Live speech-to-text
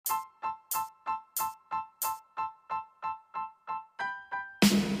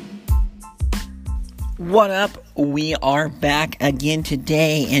What up? We are back again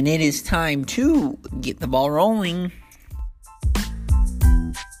today, and it is time to get the ball rolling.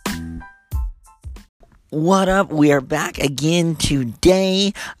 What up? We are back again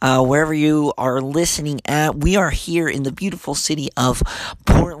today. Wherever you are listening at, we are here in the beautiful city of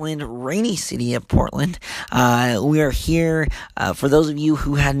Portland, rainy city of Portland. We are here, for those of you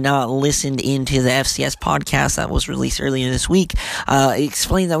who had not listened into the FCS podcast that was released earlier this week,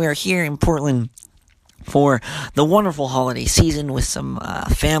 explain that we are here in Portland for the wonderful holiday season with some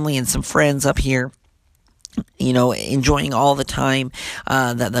family and some friends up here, enjoying all the time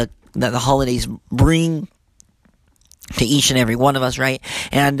that the holidays bring to each and every one of us, right?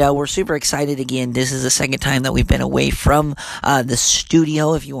 And we're super excited again. This is the second time that we've been away from the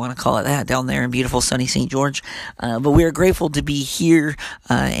studio, if you want to call it that, down there in beautiful sunny St. George. But we are grateful to be here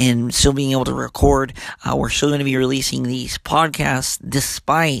and still being able to record. We're still going to be releasing these podcasts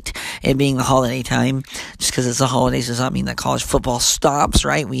despite it being the holiday time. Just because it's the holidays does not mean that college football stops,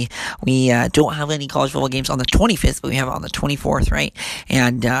 right? We don't have any college football games on the 25th, but we have it on the 24th, right?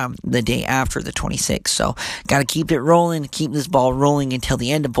 And the day after the 26th. So got to keep it rolling. Keep this ball rolling until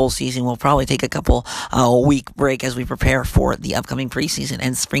the end of bowl season. We'll probably take a couple week break as we prepare for the upcoming preseason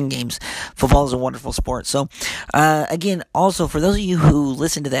and spring games. Football is a wonderful sport. So, again, also for those of you who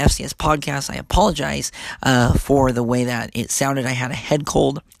listen to the FCS podcast, I apologize for the way that it sounded. I had a head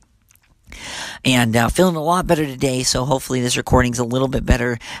cold. And feeling a lot better today, so hopefully this recording's a little bit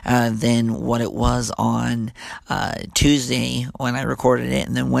better than what it was on Tuesday when I recorded it,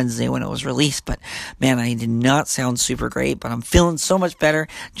 and then Wednesday when it was released. But man, I did not sound super great, but I'm feeling so much better.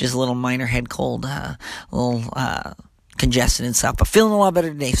 Just a little minor head cold, congested and stuff, but feeling a lot better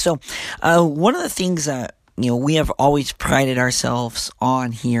today. So one of the things that we have always prided ourselves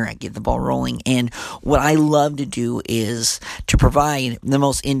on here at Get the Ball Rolling, and what I love to do is to provide the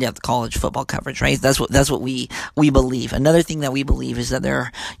most in-depth college football coverage, right? That's what we believe. Another thing that we believe is that there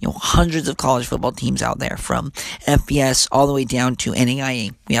are, hundreds of college football teams out there, from FBS all the way down to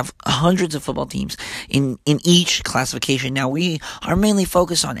NAIA. We have hundreds of football teams in each classification. Now, we are mainly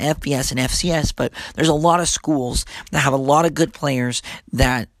focused on FBS and FCS, but there's a lot of schools that have a lot of good players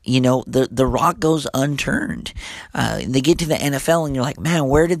that the rock goes unturned. They get to the NFL and you're like, man,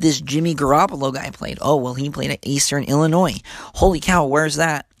 where did this Jimmy Garoppolo guy play? Oh, well, he played at Eastern Illinois. Holy cow, where's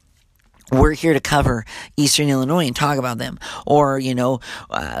that? We're here to cover Eastern Illinois and talk about them. Or,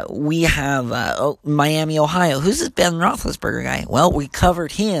 we have Miami, Ohio. Who's this Ben Roethlisberger guy? Well, we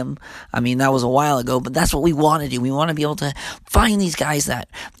covered him. I mean, that was a while ago, but that's what we want to do. We want to be able to find these guys that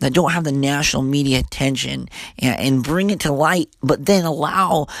don't have the national media attention and bring it to light, but then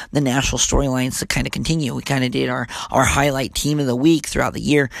allow the national storylines to kind of continue. We kind of did our highlight team of the week throughout the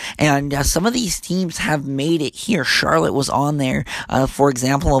year, and some of these teams have made it here. Charlotte was on there, for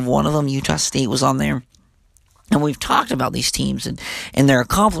example, of one of them. Utah State was on there. And we've talked about these teams and their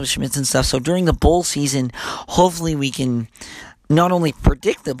accomplishments and stuff. So during the bowl season, hopefully we can not only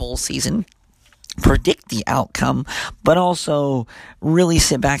predict the bowl season, predict the outcome, but also really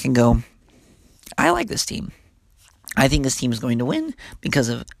sit back and go, I like this team. I think this team is going to win because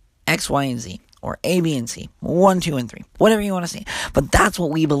of X, Y, and Z. Or A, B, and C. 1, 2, and 3. Whatever you want to say. But that's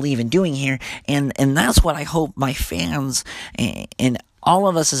what we believe in doing here. And that's what I hope my fans and all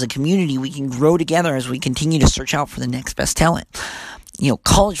of us as a community, we can grow together as we continue to search out for the next best talent.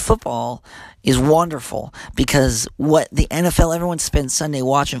 College football is wonderful because what the NFL, everyone spends Sunday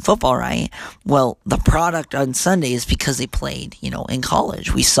watching football, right? Well, the product on Sunday is because they played, in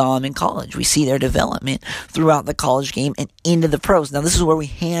college. We saw them in college. We see their development throughout the college game and into the pros. Now, this is where we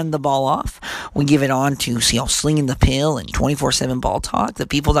hand the ball off. We give it on to, Slinging the Pill and 24/7 Ball Talk, the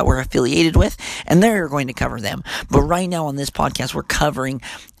people that we're affiliated with, and they're going to cover them. But right now on this podcast, we're covering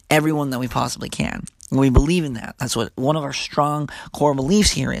everyone that we possibly can. We believe in that. That's what one of our strong core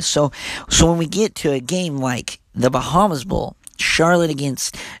beliefs here is. So when we get to a game like the Bahamas Bowl, Charlotte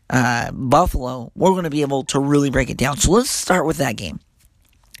against Buffalo, we're going to be able to really break it down. So let's start with that game.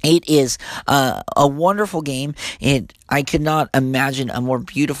 It is a wonderful game. I could not imagine a more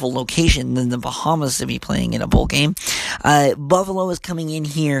beautiful location than the Bahamas to be playing in a bowl game. Buffalo is coming in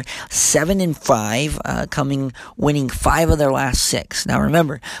here 7-5, winning 5 of their last 6. Now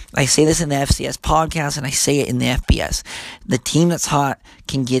remember, I say this in the FCS podcast and I say it in the FBS. The team that's hot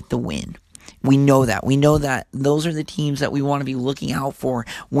can get the win. We know that. We know that those are the teams that we want to be looking out for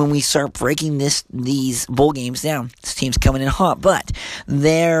when we start breaking these bowl games down. This team's coming in hot, but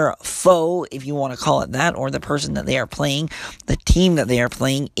their foe, if you want to call it that, or the person that they are playing, the team that they are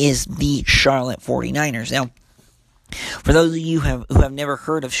playing is the Charlotte 49ers. Now, For those of you who have never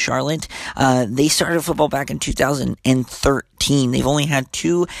heard of Charlotte, they started football back in 2013. They've only had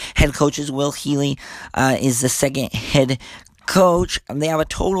 2 head coaches. Will Healy is the second head coach. They have a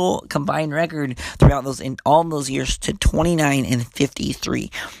total combined record throughout all those years to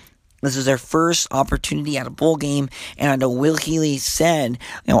 29-53. This is their first opportunity at a bowl game, and Will Healy said,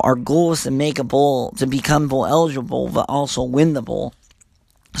 our goal is to make a bowl, to become bowl eligible, but also win the bowl.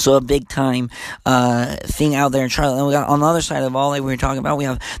 So a big time thing out there in Charlotte. And we got on the other side of the ball, like we were talking about, we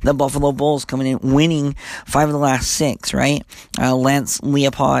have the Buffalo Bulls coming in, winning 5 of the last 6, right? Lance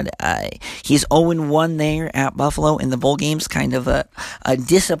Leopold, he's 0-1 there at Buffalo in the bowl games. Kind of a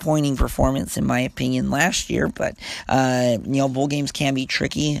disappointing performance, in my opinion, last year. But, bowl games can be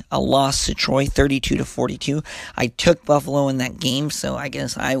tricky. A loss to Troy, 32-42. I took Buffalo in that game, so I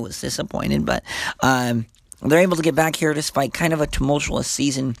guess I was disappointed. But, they're able to get back here despite kind of a tumultuous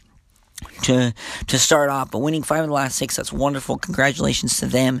season to start off, but winning 5 of the last 6, that's wonderful. Congratulations to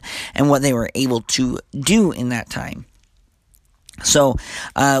them and what they were able to do in that time. So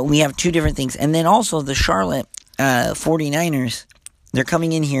we have 2 different things. And then also the Charlotte 49ers, they're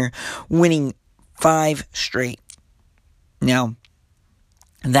coming in here winning 5 straight. Now,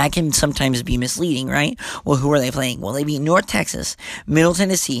 that can sometimes be misleading, right? Well, who are they playing? Well, they beat North Texas, Middle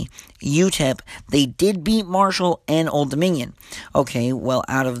Tennessee, UTEP. They did beat Marshall and Old Dominion. Okay, well,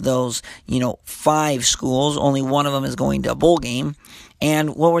 out of those, 5 schools, only one of them is going to a bowl game.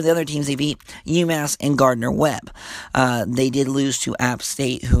 And what were the other teams they beat? UMass and Gardner-Webb. They did lose to App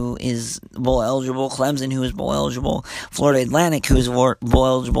State, who is bowl eligible, Clemson, who is bowl eligible, Florida Atlantic, who is bowl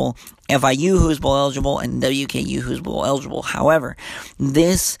eligible, FIU, who is bowl eligible, and WKU, who is bowl eligible. However,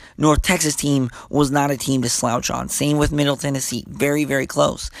 this North Texas team was not a team to slouch on. Same with Middle Tennessee. Very, very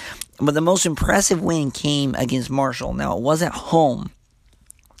close. But the most impressive win came against Marshall. Now, it was at home.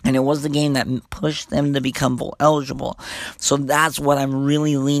 And it was the game that pushed them to become bowl eligible. So that's what I'm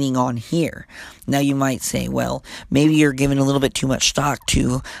really leaning on here. Now you might say, well, maybe you're giving a little bit too much stock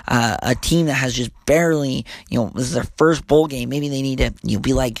to a team that has just barely, this is their first bowl game. Maybe they need to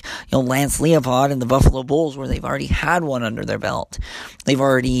be like, Lance Leopold and the Buffalo Bulls, where they've already had one under their belt. They've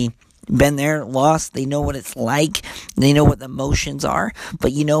already been there, lost. They know what it's like. They know what the emotions are.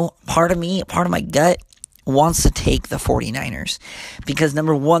 But part of my gut wants to take the 49ers because,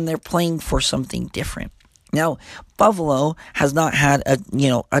 number one, they're playing for something different. Now, Buffalo has not had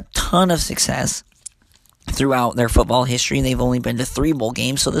a ton of success throughout their football history. They've only been to 3 bowl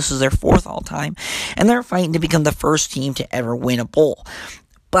games, so this is their 4th all time, and they're fighting to become the first team to ever win a bowl.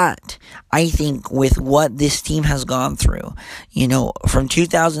 But I think with what this team has gone through, from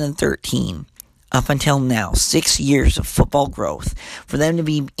 2013 up until now, 6 years of football growth, for them to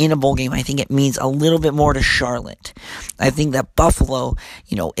be in a bowl game, I think it means a little bit more to Charlotte. I think that Buffalo,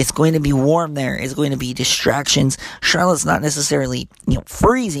 it's going to be warm there. It's going to be distractions. Charlotte's not necessarily,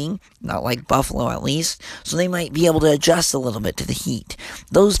 freezing, not like Buffalo at least, so they might be able to adjust a little bit to the heat.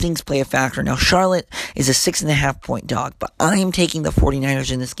 Those things play a factor. Now, Charlotte is a 6.5-point dog, but I am taking the 49ers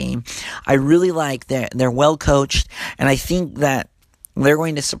in this game. I really like that they're well coached, and I think that they're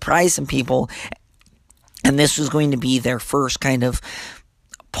going to surprise some people. And this was going to be their first kind of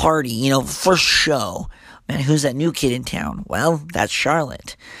party, first show. Man, who's that new kid in town? Well, that's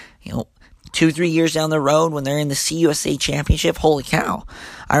Charlotte. 2-3 years down the road when they're in the CUSA championship, holy cow.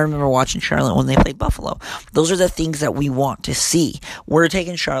 I remember watching Charlotte when they played Buffalo. Those are the things that we want to see. We're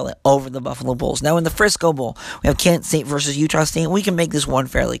taking Charlotte over the Buffalo Bulls. Now in the Frisco Bowl, we have Kent State versus Utah State. We can make this one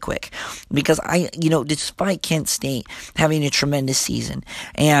fairly quick because despite Kent State having a tremendous season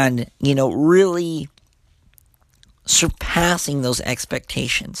and, really surpassing those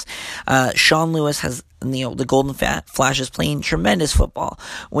expectations. Sean Lewis has, the Golden Flashes playing tremendous football,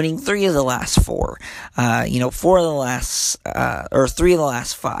 winning 3 of the last 4, 4 of the last, or 3 of the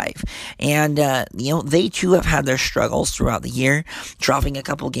last 5. And, they too have had their struggles throughout the year, dropping a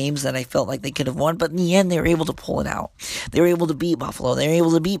couple games that I felt like they could have won, but in the end, they were able to pull it out. They were able to beat Buffalo. They were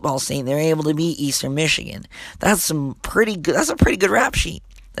able to beat Ball State. They were able to beat Eastern Michigan. That's a pretty good rap sheet.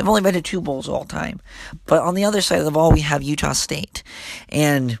 They've only been to 2 bowls all time. But on the other side of the ball, we have Utah State.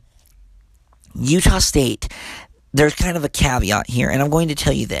 And Utah State, there's kind of a caveat here, and I'm going to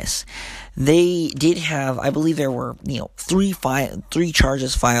tell you this. They did have, I believe there were, 3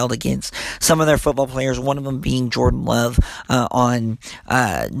 charges filed against some of their football players, one of them being Jordan Love, on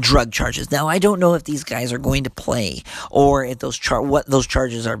drug charges. Now, I don't know if these guys are going to play or if what those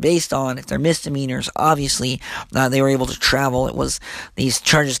charges are based on, if they're misdemeanors. Obviously, they were able to travel. These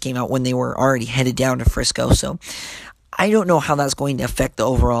charges came out when they were already headed down to Frisco, so I don't know how that's going to affect the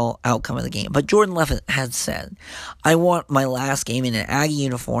overall outcome of the game. But Jordan Love had said, I want my last game in an Aggie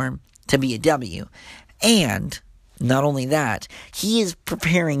uniform to be a W. And, Not only that, he is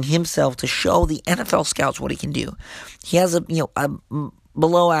preparing himself to show the NFL scouts what he can do. He has a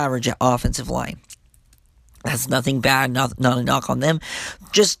below average offensive line. That's nothing bad, not a knock on them,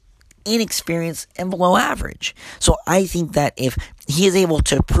 just inexperienced and below average. So I think that if he is able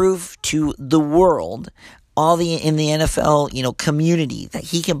to prove to the world, in the NFL, community, that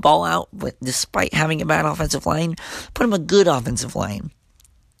he can ball out, but despite having a bad offensive line, put him a good offensive line,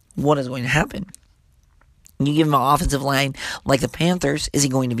 what is going to happen? You give him an offensive line like the Panthers, is he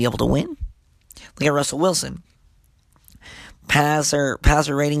going to be able to win? Look at Russell Wilson. Passer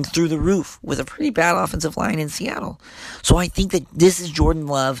rating through the roof with a pretty bad offensive line in Seattle. So I think that this is Jordan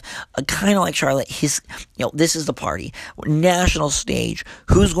Love, kind of like Charlotte. This is the party. National stage.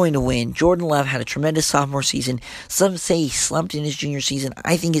 Who's going to win? Jordan Love had a tremendous sophomore season. Some say he slumped in his junior season.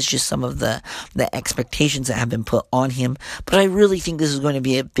 I think it's just some of the expectations that have been put on him. But I really think this is going to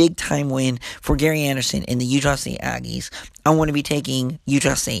be a big time win for Gary Anderson and the Utah State Aggies. I'm going to be taking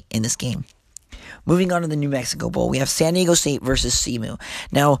Utah State in this game. Moving on to the New Mexico Bowl, we have San Diego State versus SEMO.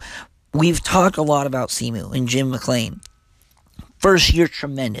 Now, we've talked a lot about SEMO and Jim McLean. First year,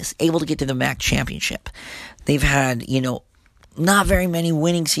 tremendous, able to get to the MAC championship. They've had, not very many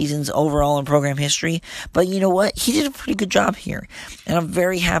winning seasons overall in program history, but you know what? He did a pretty good job here, and I'm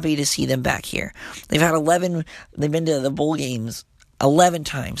very happy to see them back here. They've been to the bowl games 11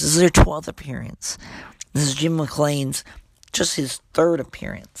 times. This is their 12th appearance. This is Jim McLean's, just his 3rd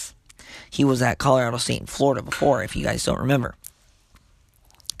appearance. He was at Colorado State and Florida before, if you guys don't remember.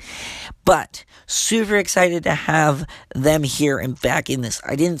 But super excited to have them here and back in this.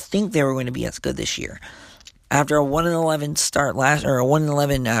 I didn't think they were going to be as good this year. After a 1-11 start last, or a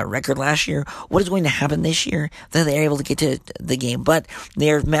 1-11 record last year, what is going to happen this year? That they're able to get to the game, but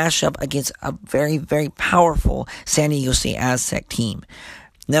they are matched up against a very, very powerful San Diego State Aztec team.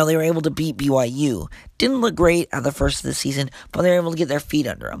 Now, they were able to beat BYU. Didn't look great at the first of the season, but they were able to get their feet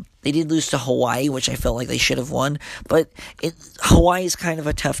under them. They did lose to Hawaii, which I felt like they should have won, but Hawaii is kind of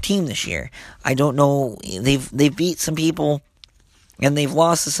a tough team this year. I don't know. They've beat some people, and they've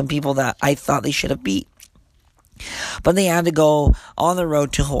lost to some people that I thought they should have beat. But they had to go on the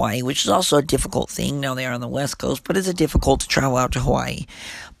road to Hawaii, which is also a difficult thing. Now they are on the West Coast, but it's difficult to travel out to Hawaii.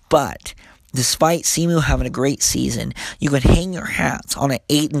 But despite SEMO having a great season, you can hang your hats on an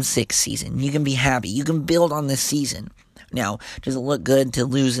 8-6 season. You can be happy. You can build on this season. Now, does it look good to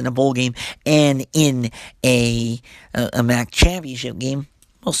lose in a bowl game and in a MAC championship game?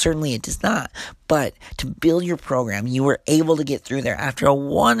 Well, certainly it does not. But to build your program, you were able to get through there after a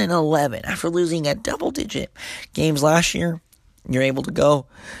 1-11, after losing at double-digit games last year. You're able to go.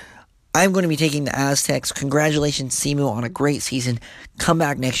 I'm going to be taking the Aztecs. Congratulations, SEMO, on a great season. Come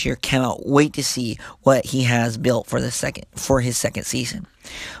back next year. Cannot wait to see what he has built for his second season.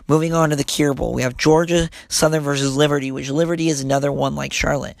 Moving on to the Cure Bowl, we have Georgia Southern versus Liberty, which Liberty is another one like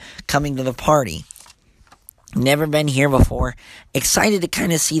Charlotte coming to the party. Never been here before. Excited to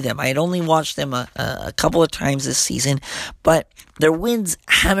kind of see them. I had only watched them a couple of times this season, but their wins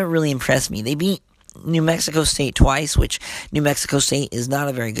haven't really impressed me. They beat New Mexico State twice, which New Mexico State is not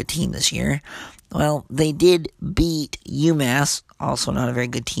a very good team this year. Well, they did beat UMass, also not a very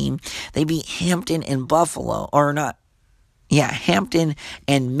good team. They beat Hampton and Hampton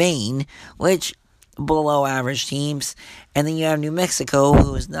and Maine, which below average teams. And then you have New Mexico,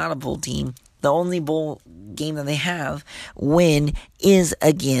 who is not a bowl team. The only bowl game that they have win is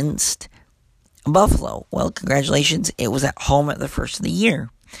against Buffalo. Well, congratulations. It was at home at the first of the year.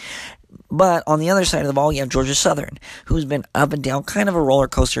 But on the other side of the ball, you have Georgia Southern, who's been up and down, kind of a roller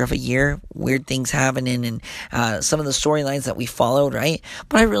coaster of a year. Weird things happening and some of the storylines that we followed, right?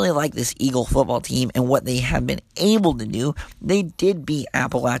 But I really like this Eagle football team and what they have been able to do. They did beat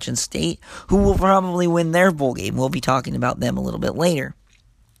Appalachian State, who will probably win their bowl game. We'll be talking about them a little bit later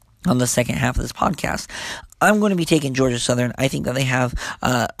on the second half of this podcast. I'm going to be taking Georgia Southern. I think that they have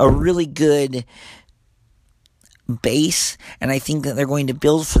a really good base, and I think that they're going to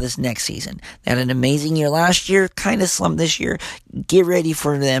build for this next season. They had an amazing year last year, kind of slumped this year. Get ready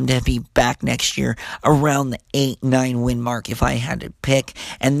for them to be back next year around the 8-9 win mark if I had to pick,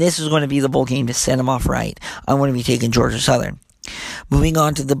 and this is going to be the bowl game to set them off right. I'm going to be taking Georgia Southern. Moving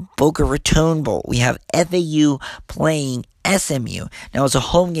on to the Boca Raton Bowl, we have FAU playing SMU. Now, it's a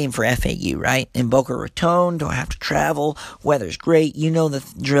home game for FAU, right? In Boca Raton, don't have to travel. Weather's great. You know the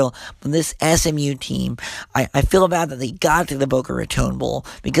drill. But this SMU team, I feel bad that they got to the Boca Raton Bowl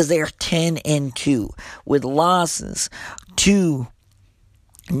because they are 10-2 with losses to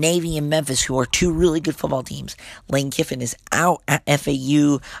Navy and Memphis, who are two really good football teams. Lane Kiffin is out at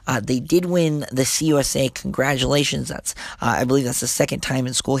FAU. They did win the CUSA. Congratulations. That's, I believe that's the second time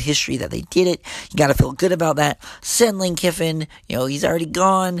in school history that they did it. You got to feel good about that. Send Lane Kiffin. He's already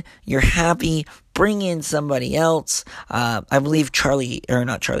gone. You're happy. Bring in somebody else. I believe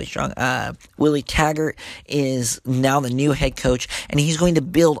Willie Taggart is now the new head coach, and he's going to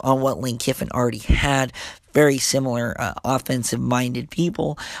build on what Lane Kiffin already had. Very similar offensive-minded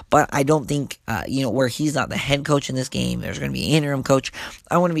people, but I don't think, where he's not the head coach in this game, there's going to be an interim coach.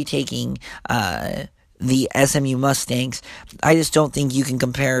 I want to be taking the SMU Mustangs. I just don't think you can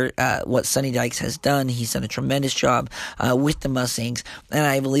compare what Sonny Dykes has done. He's done a tremendous job with the Mustangs, and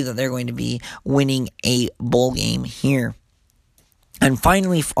I believe that they're going to be winning a bowl game here. And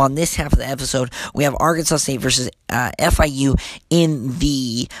finally, on this half of the episode, we have Arkansas State versus FIU in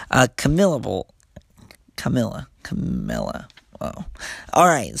the Camilla Bowl. Camilla. Oh. All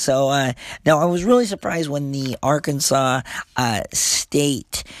right. So now I was really surprised when the Arkansas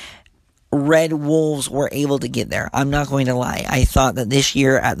State Red Wolves were able to get there. I'm not going to lie. I thought that this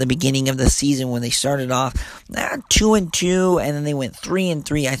year at the beginning of the season when they started off 2-2 and then they went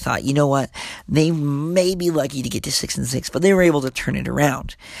 3-3, I thought, you know what? They may be lucky to get to 6-6, but they were able to turn it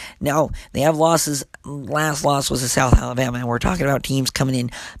around. Now, they have losses. Last loss was to South Alabama, and we're talking about teams coming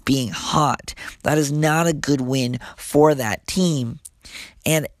in being hot. That is not a good win for that team.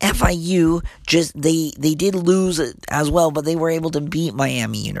 And FIU they did lose as well, but they were able to beat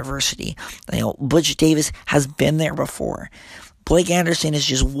Miami University. Butch Davis has been there before. Blake Anderson is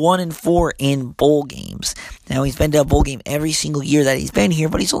just 1-4 in bowl games. Now, he's been to a bowl game every single year that he's been here,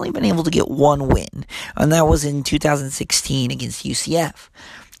 but he's only been able to get one win, and that was in 2016 against UCF.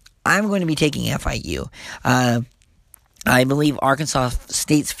 I'm going to be taking FIU. I believe Arkansas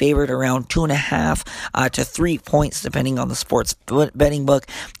State's favored around 2.5 to 3 points, depending on the sports betting book.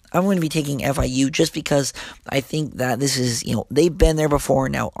 I'm going to be taking FIU just because I think that this is, they've been there before.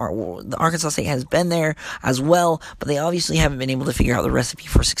 Now, the Arkansas State has been there as well, but they obviously haven't been able to figure out the recipe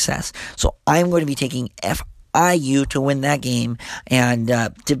for success. So I'm going to be taking FIU to win that game and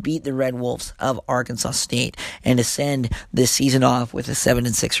to beat the Red Wolves of Arkansas State and to send this season off with a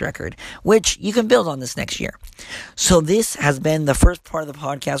 7-6 record, which you can build on this next year. So this has been the first part of the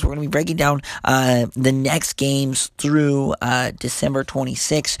podcast. We're going to be breaking down the next games through December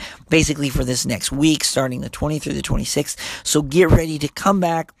 26th, basically for this next week, starting the 20th through the 26th. So get ready to come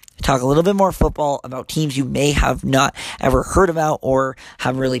back, talk a little bit more football about teams you may have not ever heard about or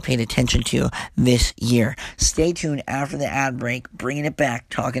have really paid attention to this year. Stay tuned after the ad break, bringing it back,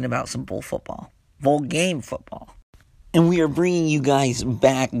 talking about some bowl game football. And we are bringing you guys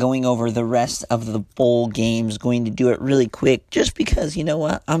back, going over the rest of the bowl games, going to do it really quick, just because, you know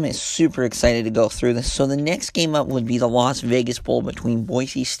what, I'm super excited to go through this. So the next game up would be the Las Vegas Bowl between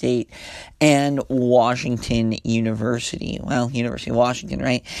Boise State and Washington University. Well, University of Washington,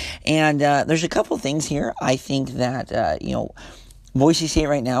 right? And there's a couple things here. I think that, Boise State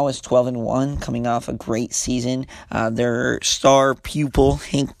right now is 12-1, coming off a great season. Their star pupil,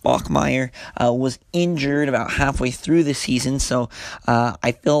 Hank Bachmeier, was injured about halfway through the season, so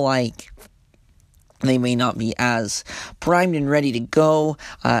I feel like they may not be as primed and ready to go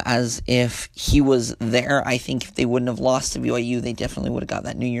as if he was there. I think if they wouldn't have lost to BYU, they definitely would have got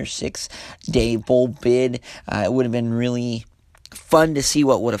that New Year's 6-day bowl bid. It would have been really fun to see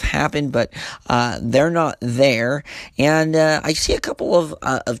what would have happened, but they're not there, and I see a couple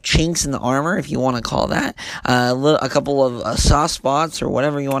of chinks in the armor, if you want to call that, a couple of soft spots or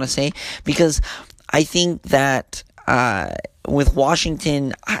whatever you want to say, because I think that with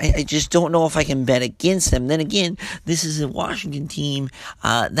Washington, I just don't know if I can bet against them. Then again, this is a Washington team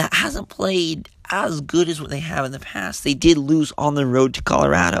that hasn't played as good as what they have in the past. They did lose on the road to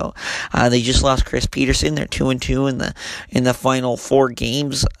Colorado. They just lost Chris Peterson. They're 2-2 in the final 4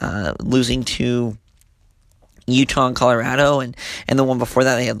 games, losing to Utah and Colorado, and the one before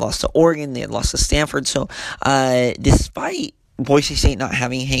that they had lost to Oregon. They had lost to Stanford. So despite Boise State not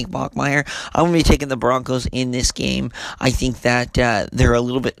having Hank Bachmeier, I'm going to be taking the Broncos in this game. I think that they're a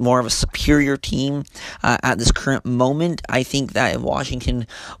little bit more of a superior team at this current moment. I think that if Washington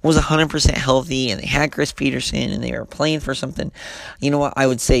was 100% healthy and they had Chris Peterson and they were playing for something, you know what, I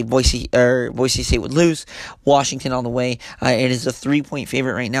would say Boise State would lose. Washington all the way. It is a 3-point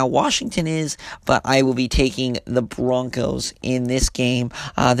favorite right now. Washington is, but I will be taking the Broncos in this game.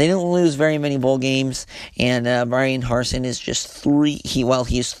 They don't lose very many bowl games, and Brian Harsin is just he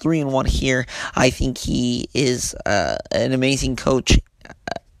is 3-1 here. I think he is an amazing coach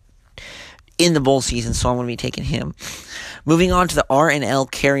in the bowl season, so I'm going to be taking him. Moving on to the R+L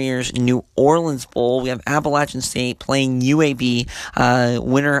Carriers New Orleans Bowl, we have Appalachian State playing UAB,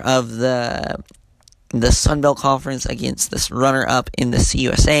 winner of the Sun Belt Conference against this runner-up in the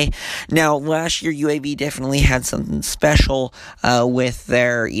CUSA. Now, last year, UAB definitely had something special with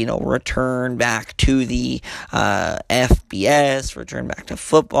their, return back to the FBS, return back to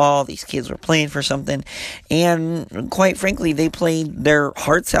football. These kids were playing for something, and quite frankly, they played their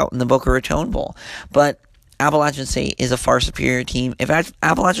hearts out in the Boca Raton Bowl. But Appalachian State is a far superior team. If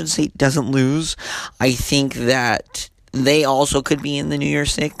Appalachian State doesn't lose, I think that they also could be in the New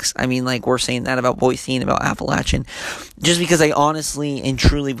Year's Six. I mean, we're saying that about Boise and about Appalachian. Just because I honestly and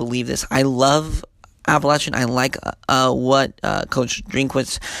truly believe this. I love Appalachian. I like what Coach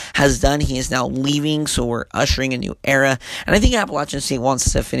Drinkwitz has done. He is now leaving, so we're ushering a new era. And I think Appalachian State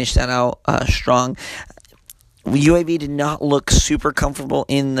wants to finish that out strong. UAB did not look super comfortable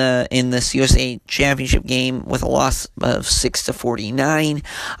in the CUSA championship game with a loss of 6-49.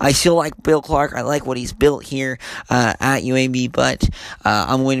 I still like Bill Clark. I like what he's built here at UAB, but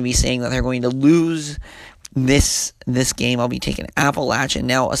I'm going to be saying that they're going to lose this game. I'll be taking Appalachian.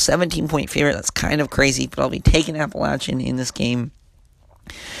 Now, a 17-point favorite, that's kind of crazy, but I'll be taking Appalachian in this game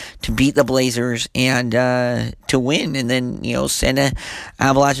to beat the Blazers and to win, and then send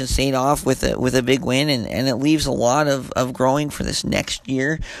Appalachian State off with a big win, and it leaves a lot of growing for this next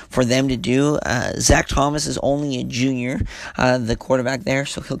year for them to do. Zach Thomas is only a junior, the quarterback there,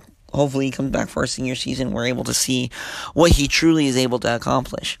 so hopefully he comes back for our senior season. We're able to see what he truly is able to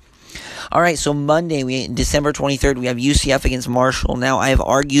accomplish. All right, so Monday, December 23rd, we have UCF against Marshall. Now, I have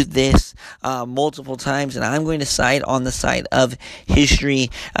argued this multiple times, and I'm going to side on the side of history,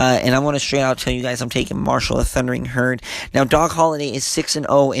 and I'm going to straight out tell you guys I'm taking Marshall, the Thundering Herd. Now, Doc Holliday is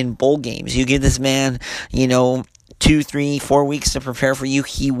 6-0 in bowl games. You give this man, 2, 3, 4 weeks to prepare for you,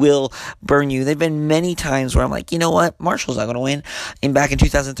 he will burn you. There've been many times where I'm like, you know what, Marshall's not going to win. And back in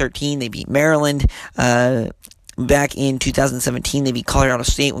 2013, they beat Maryland. Back in 2017, they beat Colorado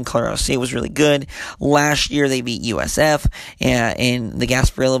State when Colorado State was really good. Last year, they beat USF in the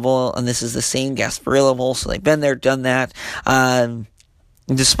Gasparilla Bowl, and this is the same Gasparilla Bowl, so they've been there, done that.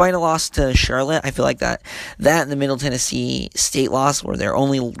 Despite a loss to Charlotte, I feel like that and the Middle Tennessee State loss were their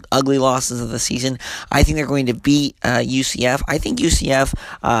only ugly losses of the season. I think they're going to beat UCF. I think UCF,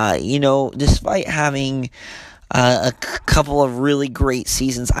 despite having a couple of really great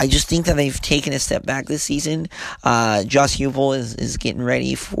seasons, I just think that they've taken a step back this season. Josh Heupel is getting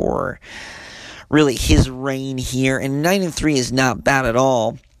ready for really his reign here, and 9-3 is not bad at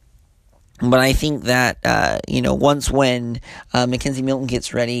all. But I think that, once when Mackenzie Milton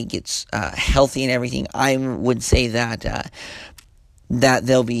gets ready, gets healthy and everything, I would say that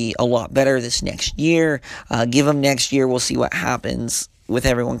they'll be a lot better this next year. Give them next year. We'll see what happens with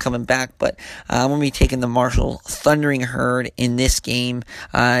everyone coming back, but I'm going to be taking the Marshall Thundering Herd in this game.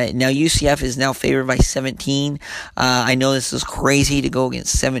 Now, UCF is now favored by 17. I know this is crazy to go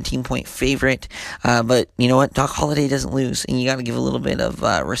against 17-point favorite, but you know what? Doc Holliday doesn't lose, and you got to give a little bit of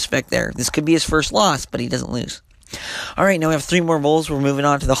respect there. This could be his first loss, but he doesn't lose. All right, now we have 3 more bowls. We're moving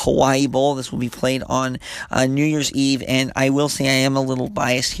on to the Hawaii Bowl. This will be played on New Year's Eve, and I will say I am a little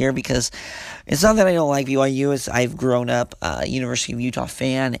biased here because it's not that I don't like BYU. It's I've grown up a University of Utah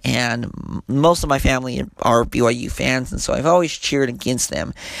fan, and most of my family are BYU fans, and so I've always cheered against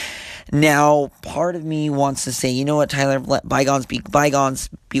them. Now, part of me wants to say, you know what, Tyler, let bygones be bygones.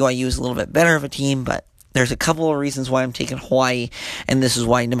 BYU is a little bit better of a team, but there's a couple of reasons why I'm taking Hawaii, and this is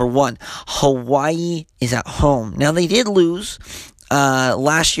why. Number one, Hawaii is at home. Now, they did lose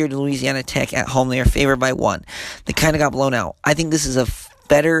last year to Louisiana Tech at home. They are favored by 1. They kind of got blown out. I think this is a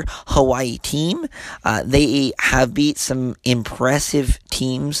better Hawaii team. They have beat some impressive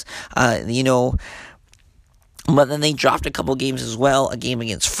teams, but then they dropped a couple games as well. A game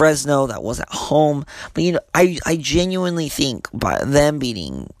against Fresno that was at home. But, I genuinely think by them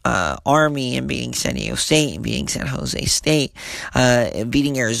beating Army and beating San Diego State and beating San Jose State,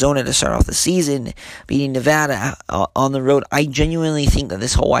 beating Arizona to start off the season, beating Nevada on the road, I genuinely think that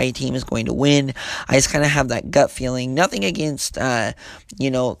this Hawaii team is going to win. I just kind of have that gut feeling. Nothing against, Kalani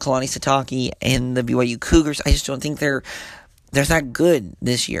Sitake and the BYU Cougars. I just don't think they're not good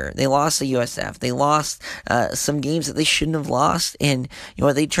this year. They lost to USF. They lost some games that they shouldn't have lost. And,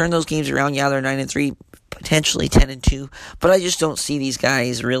 they turned those games around. Yeah, they're 9-3, potentially 10-2. But I just don't see these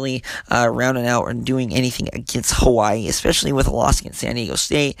guys really rounding out and doing anything against Hawaii, especially with a loss against San Diego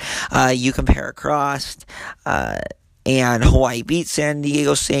State. You compare across, and Hawaii beat San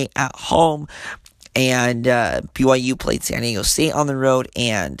Diego State at home. And BYU played San Diego State on the road.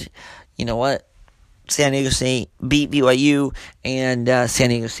 And you know what? San Diego State beat BYU, and San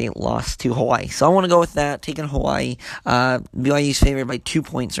Diego State lost to Hawaii. So I want to go with that, taking Hawaii. BYU's favored by 2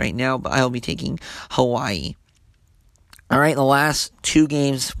 points right now, but I'll be taking Hawaii. All right, the last two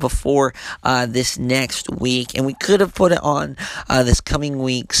games before this next week, and we could have put it on this coming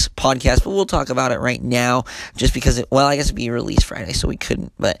week's podcast, but we'll talk about it right now, just because I guess it'd be released Friday, so we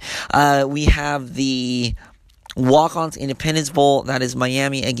couldn't. But we have the Walk-Ons Independence Bowl. That is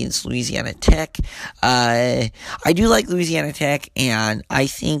Miami against Louisiana Tech. I do like Louisiana Tech, and I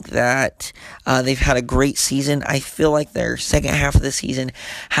think that they've had a great season. I feel like their second half of the season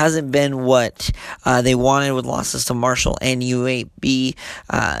hasn't been what they wanted, with losses to Marshall and UAB.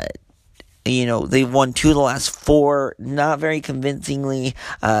 They've won 2 of the last 4, not very convincingly.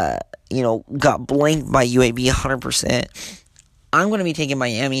 Got blanked by UAB 100%. I'm going to be taking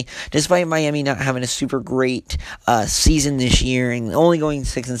Miami, despite Miami not having a super great season this year and only going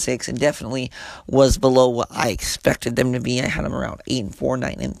 6-6, and definitely was below what I expected them to be. I had them around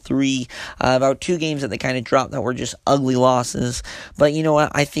 8-4, 9-3. About 2 games that they kind of dropped that were just ugly losses. But you know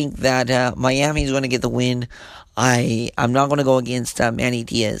what? I think that Miami is going to get the win. I'm not going to go against Manny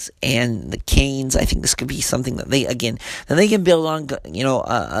Diaz and the Canes. I think this could be something that they can build on,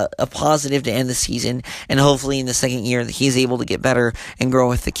 a positive to end the season, and hopefully in the second year that he's able to get better and grow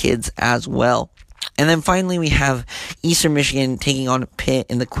with the kids as well. And then finally we have Eastern Michigan taking on Pitt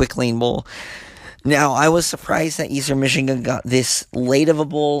in the Quick Lane Bowl. Now, I was surprised that Eastern Michigan got this late of a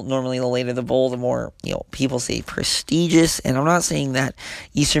bowl. Normally, the later the bowl, the more, people say prestigious. And I'm not saying that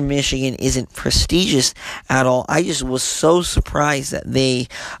Eastern Michigan isn't prestigious at all. I just was so surprised that they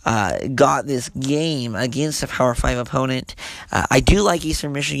got this game against a Power 5 opponent. I do like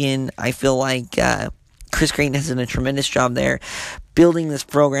Eastern Michigan. I feel like Chris Creighton has done a tremendous job there building this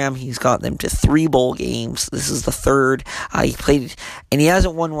program. He's got them to 3 bowl games. This is the 3rd. He played, and he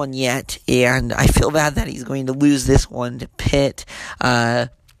hasn't won one yet, and I feel bad that he's going to lose this one to Pitt.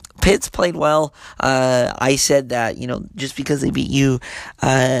 Pitt's played well. I said that, just because they beat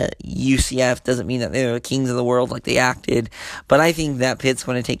UCF doesn't mean that they're the kings of the world like they acted. But I think that Pitt's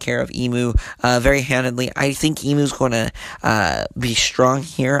going to take care of EMU very handedly. I think EMU's going to be strong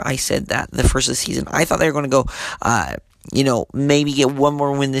here. I said that the first of the season. I thought they were going to go maybe get one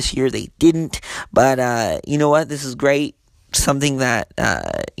more win this year. They didn't. But you know what? This is great. Something that,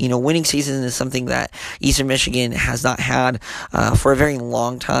 winning season is something that Eastern Michigan has not had for a very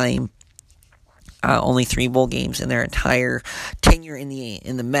long time. Only 3 bowl games in their entire tenure in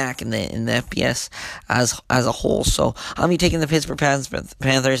the MAC and in the FBS as a whole. So I'll be taking the Pittsburgh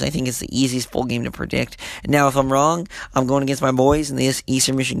Panthers. I think it's the easiest bowl game to predict. And now, if I'm wrong, I'm going against my boys in the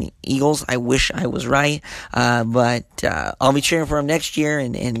Eastern Michigan Eagles. I wish I was right, but I'll be cheering for them next year.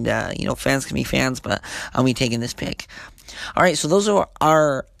 And fans can be fans, but I'll be taking this pick. All right, so those are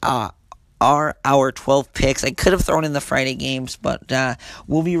our 12 picks. I could have thrown in the Friday games, but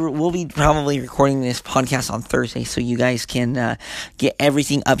we'll be probably recording this podcast on Thursday, so you guys can get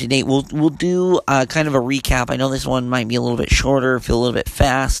everything up to date. We'll do kind of a recap. I know this one might be a little bit shorter, feel a little bit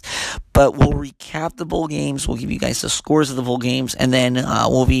fast, but we'll recap the bowl games. We'll give you guys the scores of the bowl games, and then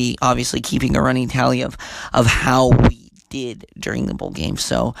we'll be obviously keeping a running tally of how we did during the bowl game.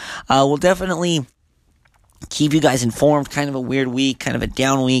 So we'll definitely keep you guys informed. Kind of a weird week, kind of a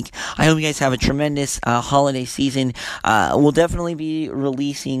down week. I hope you guys have a tremendous holiday season. We'll definitely be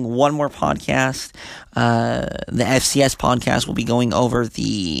releasing one more podcast. The FCS podcast will be going over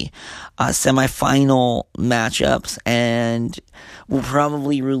the semifinal matchups, and we'll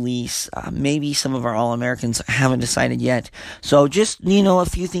probably release maybe some of our All-Americans. I haven't decided yet. So just, a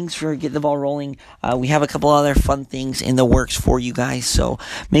few things for Get the Ball Rolling. We have a couple other fun things in the works for you guys, so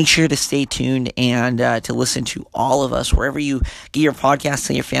make sure to stay tuned and to listen to all of us wherever you get your podcasts,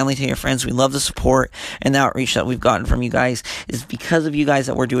 to your family, to your friends. We love the support and the outreach that we've gotten from you guys. It's because of you guys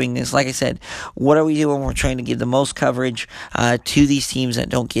that we're doing this. Like I said, what are we doing? We're trying to give the most coverage to these teams that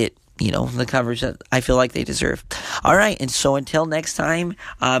don't get the coverage that I feel like they deserve. All right, and so until next time,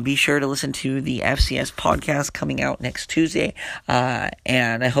 be sure to listen to the FCS podcast coming out next Tuesday,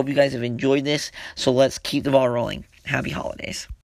 and I hope you guys have enjoyed this. So let's keep the ball rolling. Happy holidays.